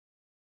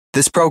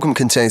This programme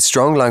contains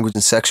strong language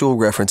and sexual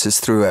references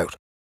throughout.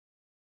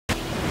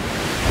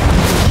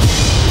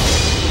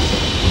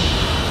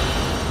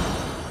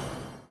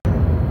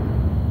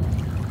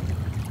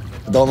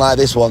 Don't like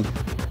this one.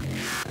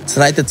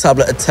 Tonight, the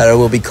tablet of terror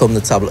will become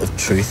the tablet of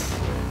truth.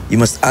 You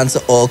must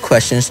answer all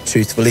questions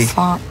truthfully.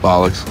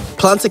 Bollocks.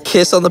 Plant a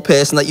kiss on the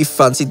person that you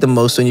fancied the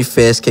most when you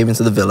first came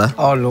into the villa.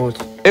 Oh, Lord.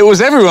 It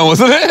was everyone,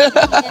 wasn't it?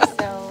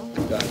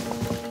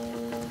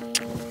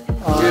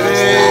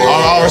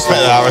 I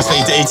respect that. I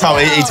respect.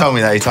 He told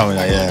me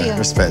that. Yeah.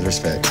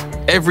 Respect.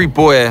 Every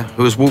boy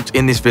who has walked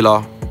in this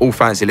villa all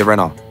fancy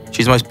Lorena.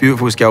 She's the most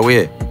beautiful girl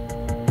here.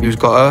 Who's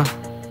got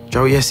her?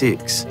 Joey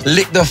Essex.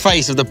 Lick the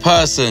face of the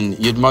person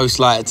you'd most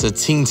like to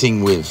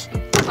ting-ting with.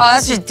 Oh,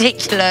 that's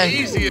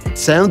ridiculous.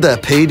 Sound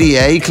that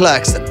PDA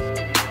klaxon.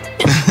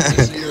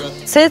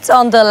 Sit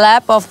on the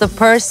lap of the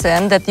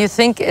person that you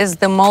think is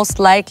the most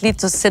likely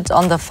to sit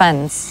on the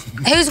fence.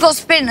 Who's got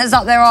splinters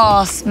up their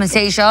arse,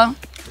 Marissa?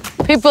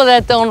 People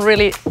that don't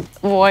really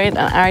avoid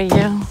and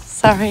argue.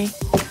 Sorry.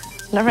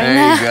 Lorena.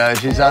 There you go,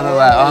 she's on the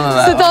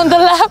lap, Sit on the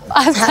lap.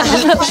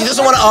 She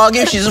doesn't want to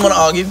argue. She doesn't want to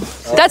argue.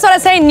 That's what I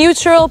say,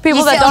 neutral,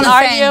 people that don't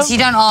argue. Fence. You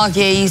don't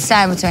argue, you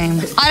stand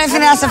between. I don't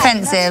think that's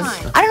offensive.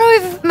 I don't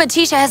know if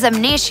Matisha has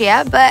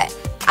amnesia, but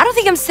I don't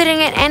think I'm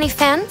sitting at any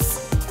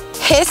fence.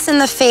 Hiss in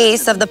the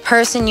face of the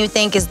person you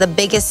think is the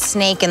biggest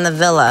snake in the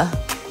villa.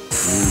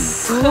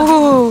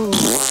 Ooh.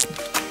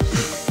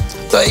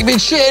 Don't he been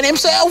shitting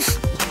himself?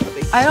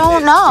 I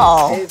don't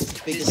know.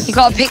 You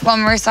gotta pick one,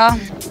 Marissa.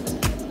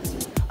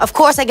 Of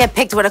course, I get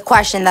picked with a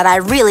question that I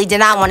really did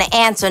not want to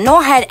answer,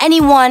 nor had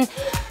anyone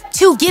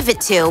to give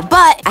it to,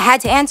 but I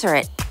had to answer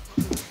it.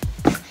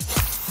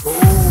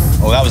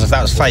 Oh, that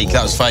was fake.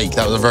 That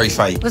was very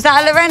fake. Was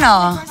that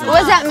Lorena?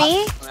 Was that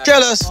me?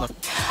 Jealous.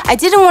 I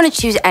didn't want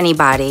to choose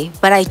anybody,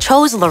 but I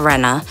chose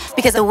Lorena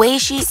because the way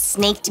she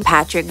snaked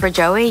Patrick for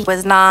Joey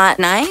was not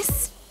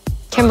nice.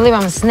 Can't believe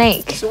I'm a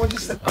snake.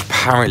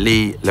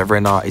 Apparently,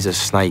 Lorena is a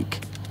snake.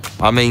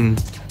 I mean,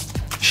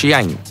 she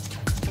ain't.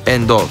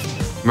 End of.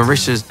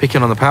 Marissa's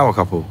picking on the power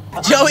couple.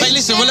 Joey, hey,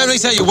 listen, well, let me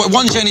tell you,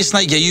 one Jenny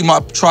snake, yeah, you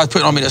might try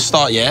putting on me at the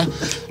start, yeah?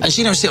 And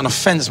she don't sit on a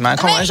fence, man.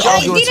 Come on, let's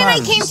argue all the time.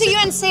 Didn't I came to you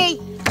and say,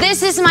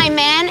 this is my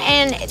man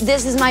and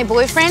this is my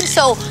boyfriend,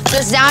 so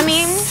does that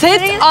mean...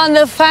 Sit on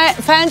the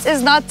fence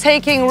is not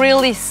taking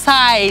really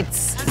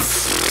sides.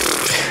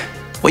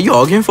 What are you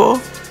arguing for?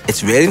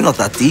 It's really not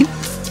that deep.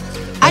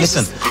 Hey,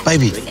 listen,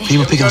 baby,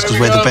 people picking us because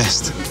we're the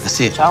best. That's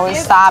it. Joey,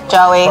 stop,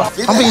 Joey.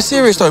 I'm being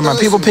serious, though, man.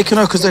 People picking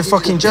her because they're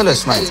fucking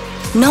jealous, mate.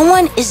 No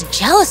one is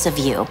jealous of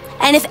you.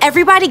 And if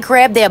everybody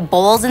grabbed their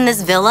balls in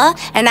this villa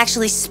and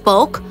actually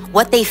spoke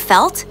what they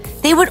felt,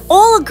 they would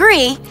all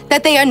agree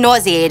that they are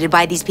nauseated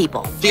by these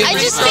people. I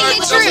just think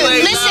it's true.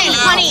 Listen,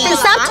 honey. Then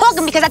stop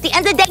talking because at the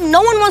end of the day,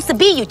 no one wants to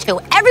be you two.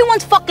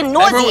 Everyone's fucking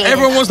nauseated.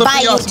 Everyone wants to by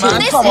be you us, two. man.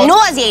 Listen,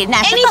 Nauseated.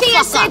 Now, anything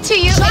I said to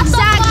you,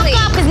 exactly.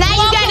 Because now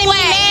you gotta be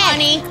mad,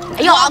 honey.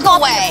 Yo, I'll go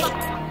away.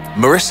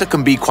 Marissa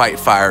can be quite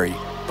fiery,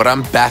 but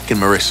I'm backing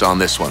Marissa on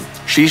this one.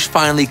 She's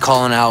finally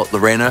calling out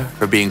Lorena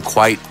for being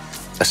quite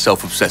a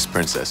self-obsessed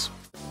princess.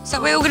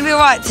 So we're all gonna be all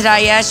right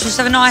today, yeah? Just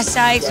have a nice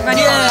day. We've only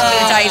got a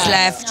couple of days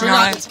left, you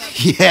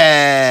know?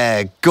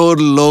 Yeah, good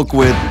luck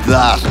with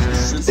that.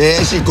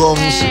 There she comes.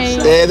 Hey.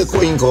 There the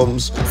queen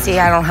comes. See,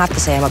 I don't have to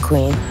say I'm a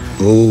queen.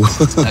 Ooh.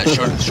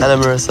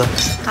 Hello, Marissa.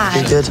 Hi.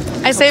 You good?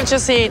 I saved your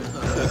seat.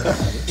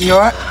 You all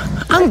right?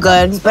 I'm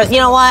good, but you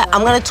know what?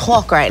 I'm gonna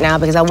talk right now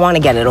because I want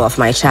to get it off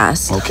my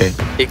chest. Okay.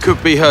 It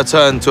could be her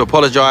turn to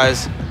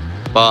apologise,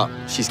 but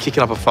she's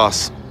kicking up a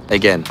fuss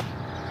again.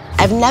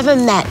 I've never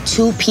met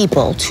two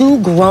people,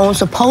 two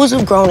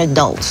supposed grown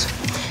adults,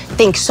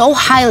 think so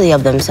highly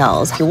of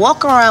themselves. You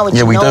walk around with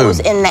your nose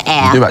in the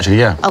air. We do, actually,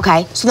 yeah.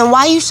 Okay, so then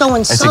why are you so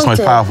insulted? It's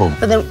most powerful.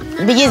 But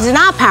because it's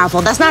not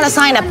powerful. That's not a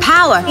sign of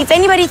power. If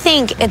anybody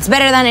think it's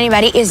better than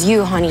anybody, it's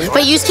you, honey.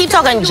 But you keep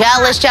talking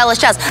jealous.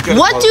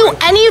 What do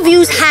any of you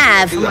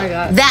have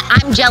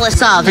that I'm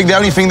jealous of? I think the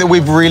only thing that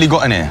we've really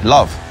got in here,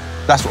 love.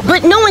 That's what.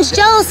 But no one's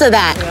jealous of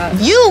that.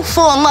 You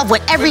fall in love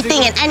with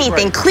everything and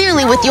anything,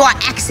 clearly with your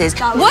exes.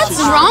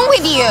 What's wrong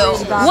with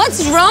you?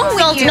 What's wrong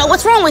with you? No,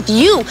 what's wrong with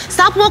you?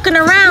 Stop walking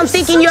around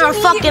thinking you're a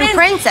fucking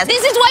princess.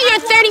 This is why you're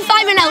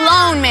 35 and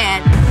alone,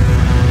 man.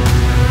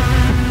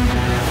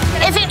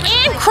 If an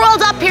ant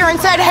crawled up here and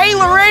said, hey,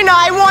 Lorena,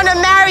 I want to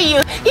marry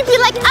you, you'd be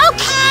like,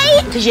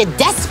 okay, because you're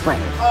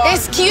desperate.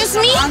 Excuse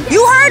me?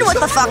 You heard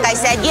what the fuck I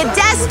said. You're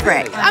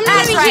desperate. I'm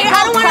not even here.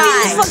 I don't want to be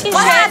this fucking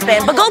What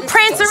happened? But go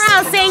prance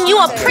around saying you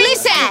a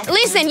princess.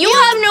 Listen, you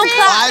have no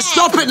class.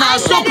 Stop it now,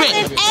 stop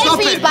it.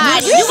 Stop it.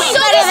 You ain't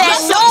better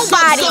than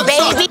nobody,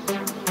 baby.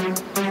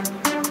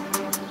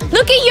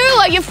 Look at you,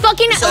 like you're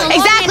fucking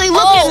Exactly,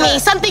 look at me.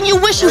 Something you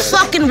wish you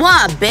fucking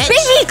were, bitch.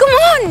 Baby, come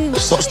on.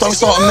 Don't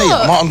start on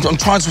me. I'm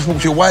trying to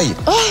walk your way.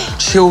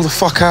 Chill the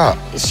fuck out.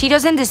 She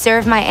doesn't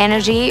deserve my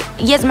energy.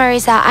 Yes,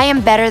 Marissa, I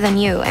am better than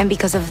you. And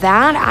because of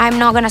that, I'm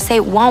not gonna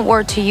say one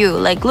word to you.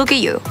 Like, look at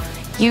you.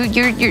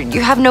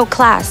 You have no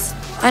class.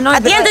 I know.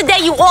 At the end of the day,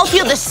 you all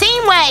feel the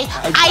same way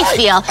I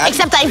feel,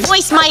 except I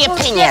voice my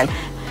opinion.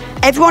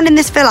 Everyone in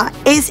this villa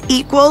is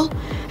equal.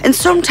 And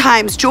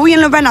sometimes Joey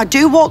and Lorena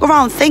do walk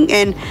around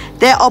thinking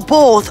they are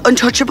both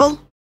untouchable.